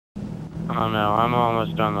Oh no, I'm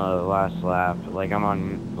almost on the last lap. Like, I'm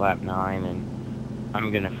on lap 9, and I'm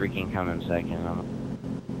gonna freaking come in second.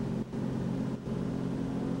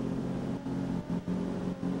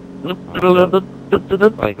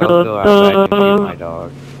 Like, I'll go outside and feed my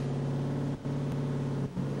dog.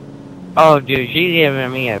 Oh, dude, she's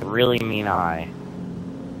giving me a really mean eye.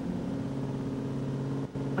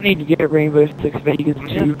 I need to get Rainbow Six Vegas I'm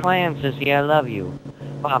too. just playing, sissy. I love you.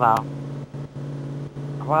 Bye-bye.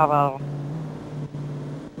 Bye-bye.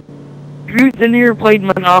 Who's in here played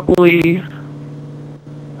Monopoly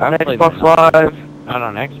on Xbox Live? Not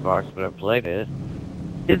on Xbox, but I've played it.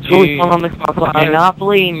 It's really fun on Xbox Live.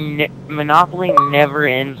 Monopoly never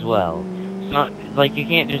ends well. It's not, like, you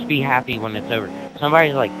can't just be happy when it's over.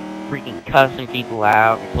 Somebody's, like, freaking cussing people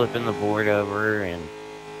out and flipping the board over and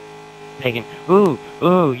taking, ooh,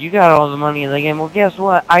 you got all the money in the game. Well, guess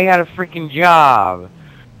what? I got a freaking job.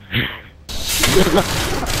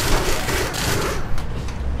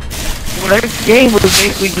 Well, that game was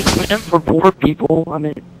basically just meant for poor people. I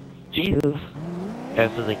mean, Jesus.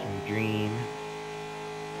 Yeah, so they can dream.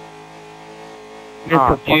 It's a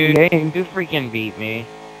fun game. You freaking beat me.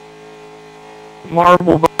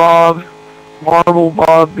 Marble Bob. Marble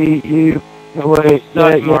Bob beat you. No, wait.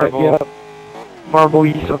 Yeah. Marble,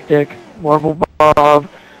 you suck dick. Marble Bob.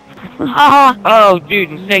 Oh,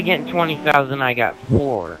 dude, instead of getting 20,000, I got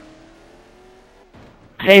 4.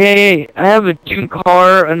 Hey, I have a tune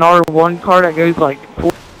car, an R1 car that goes like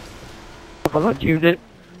 4. If I tuned it,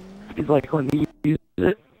 it's like let me use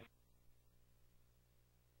it.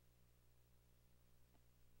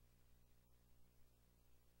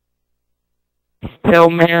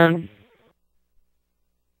 Tailman,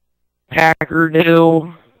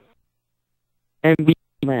 Packardale, and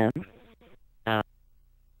B-Man.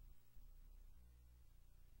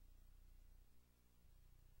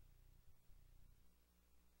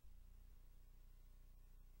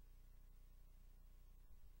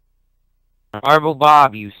 Marble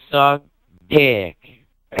Bob, you suck dick.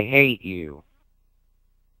 I hate you.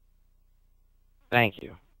 Thank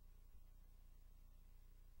you.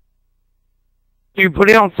 Dude, put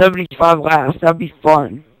it on 75 laps. That'd be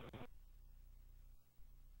fun.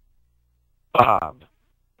 Bob.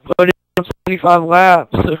 Put it on 75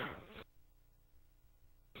 laps.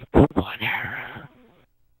 Whatever.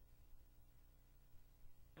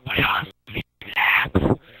 Put it on 50 laps.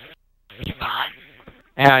 Be fun.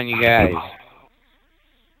 Hang on, you guys.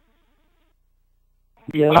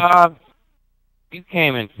 Yeah. Bob, you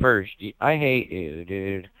came in first. I hate you,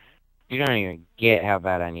 dude. You don't even get how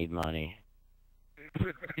bad I need money.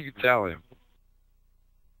 You tell him.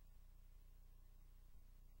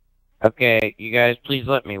 Okay, you guys, please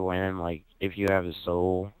let me win, like, if you have a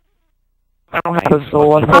soul. I don't have a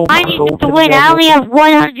soul. I need to win. I only have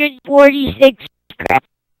 146 scraps.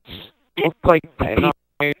 Looks like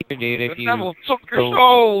dude, if you... devil took your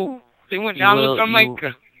soul. They went down to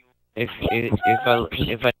Jamaica. If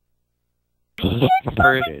I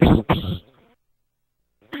first.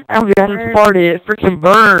 I'm getting party. It freaking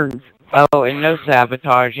burns. Oh, and no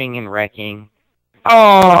sabotaging and wrecking.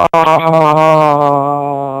 Oh.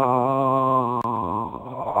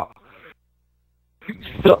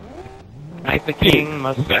 So, The king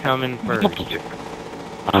must come in first.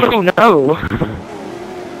 Oh no.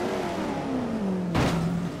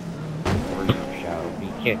 Shall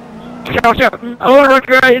be kicked. I want to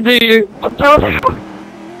recognize you.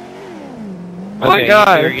 Okay,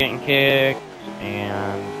 God. you're getting kicked,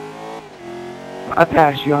 and... I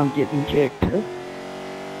passed you, I'm getting kicked.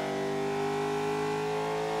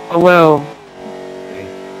 Oh well.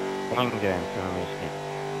 I'm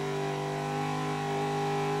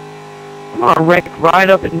gonna wreck right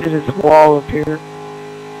up into this wall up here.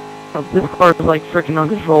 Oh, this car is like freaking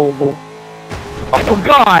uncontrollable. Oh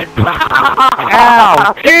god!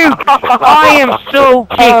 Ow! Dude! I am so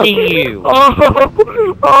kicking you!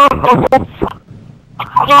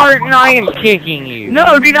 Martin, I am kicking you!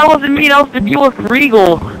 No, dude, that wasn't me, that was the Buick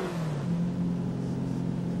Regal!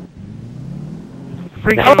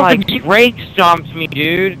 Freaking, like, brake stomped me,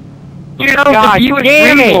 dude! Dude, that was the Buick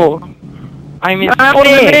Regal! I'm in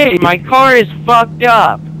fifth! My car is fucked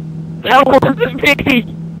up! That wasn't me!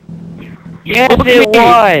 Yes, it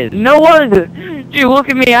was! No, it wasn't! Dude, look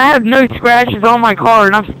at me, I have no scratches on my car,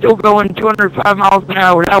 and I'm still going 205 miles an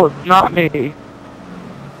hour. That was not me.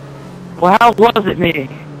 Well, how was it me?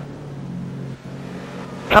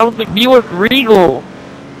 That was the Buick Regal.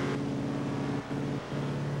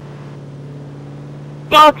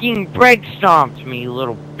 Fucking brake stomped me, you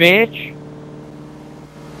little bitch!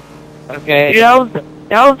 Okay. Dude,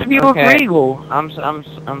 that was the Buick Regal. I'm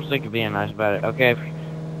sick of being nice about it. Okay,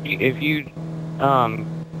 if you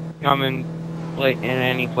come in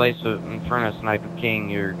any place in front of Sniper King,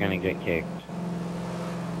 you're gonna get kicked.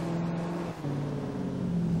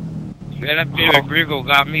 Yeah, that Buick Regal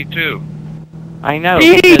got me too. I know,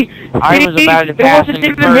 See? because I was about to It pass wasn't into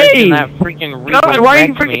even first me. and that freaking Regal God, why are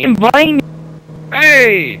you wrecked me. freaking blaming?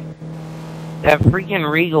 Hey! That freaking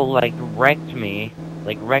Regal, like, wrecked me.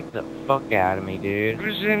 Like, wrecked the fuck out of me, dude.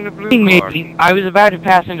 Who's in the blue Me. car? I was about to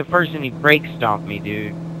pass into first and he brake stomped me,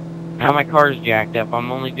 dude. Now my car's jacked up.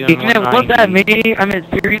 I'm only doing Isn't it, 190. what's that mean? I mean,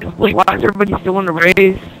 seriously, why is everybody still in the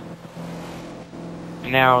race?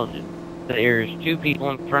 Now, there's two people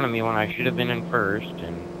in front of me when I should have been in first,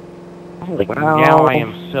 and like, Wow. now I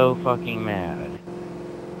am so fucking mad.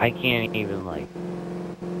 I can't even, like...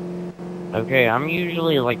 Okay, I'm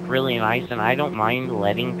usually, like, really nice, and I don't mind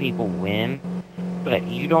letting people win, but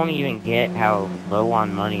you don't even get how low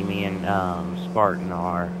on money me and, Spartan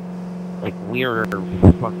are. Like, we're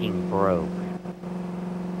fucking broke.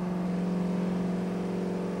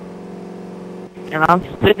 And I'm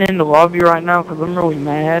sitting in the lobby right now because I'm really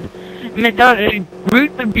mad. I mean,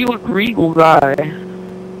 root the Buick Regal guy.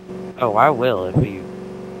 Oh, I will if you...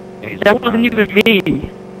 That wasn't even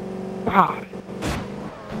me. God.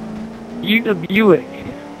 You the Buick.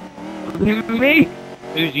 It wasn't even me.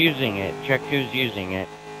 Who's using it? Check who's using it.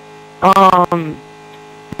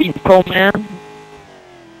 Beats Coleman.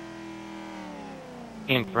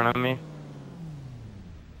 In front of me.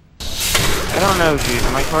 I don't know, dude.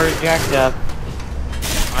 My car is jacked up.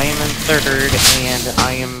 I am in third, and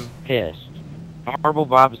I am pissed. Marble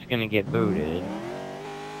Bob's gonna get booted.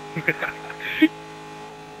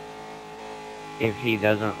 If he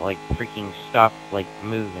doesn't, like, freaking stop, like,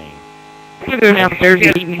 moving. I'm gonna go downstairs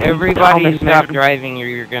and eat Everybody stop driving or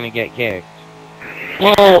you're gonna get kicked.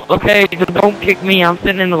 Well, okay, just don't kick me. I'm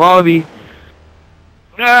sitting in the lobby.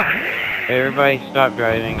 Everybody stop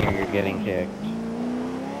driving or you're getting kicked.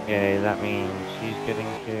 Okay, that means he's getting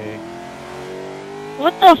kicked.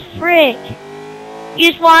 What the frick? You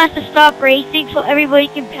just want us to stop racing so everybody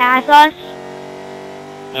can pass us?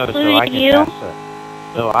 No, so Including I can you? pass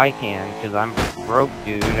it. So I can, because I'm broke,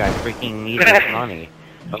 dude. I freaking need this money.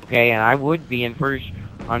 Okay, and I would be in first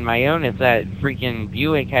on my own if that freaking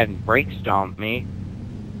Buick hadn't brake stomped me.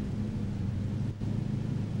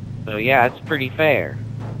 So yeah, it's pretty fair.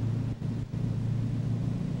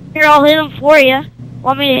 Here, I'll hit him for you.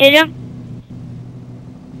 Want me to hit him?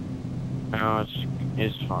 No,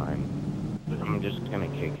 it's fine. I'm just gonna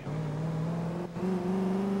kick him.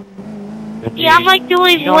 But Yeah, I'm dude, like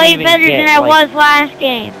doing you don't way even better get, than I like, was last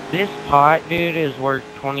game. This pot, dude, is worth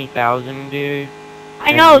 20,000, dude. I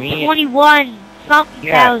and know, me- 21 something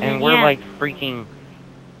Yeah, thousand, and we're yeah. like freaking...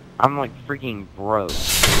 I'm like freaking broke.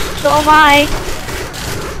 So am I.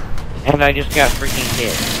 And I just got freaking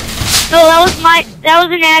hit. No, that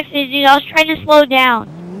was an accident, dude. I was trying to slow down.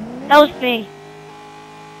 That was me.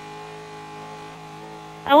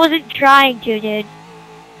 I wasn't trying to, dude.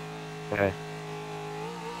 Okay.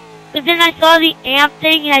 But then I saw the amp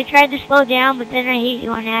thing and I tried to slow down, but then I hit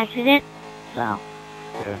you on accident. So.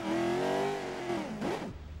 Okay.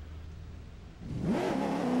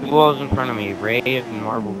 Who was in front of me? Ray and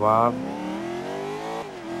Marble Bob?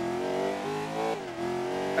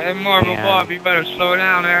 Hey, Marble Yeah. Bob, you better slow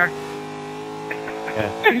down there.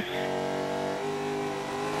 Yeah.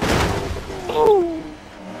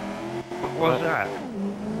 What was that?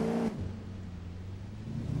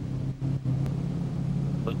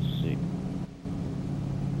 Let's see.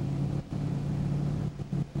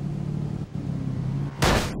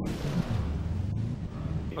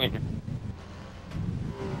 Wait.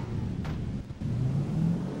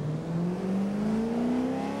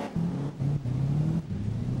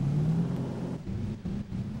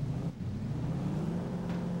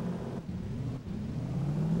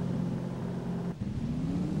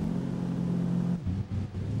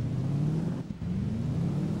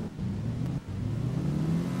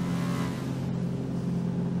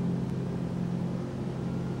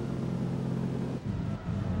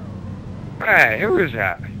 Hey, who is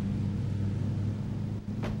that?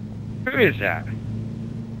 Who is that?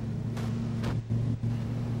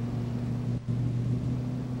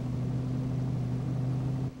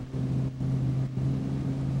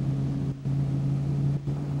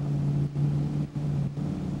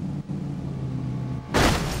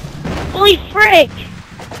 Holy frick!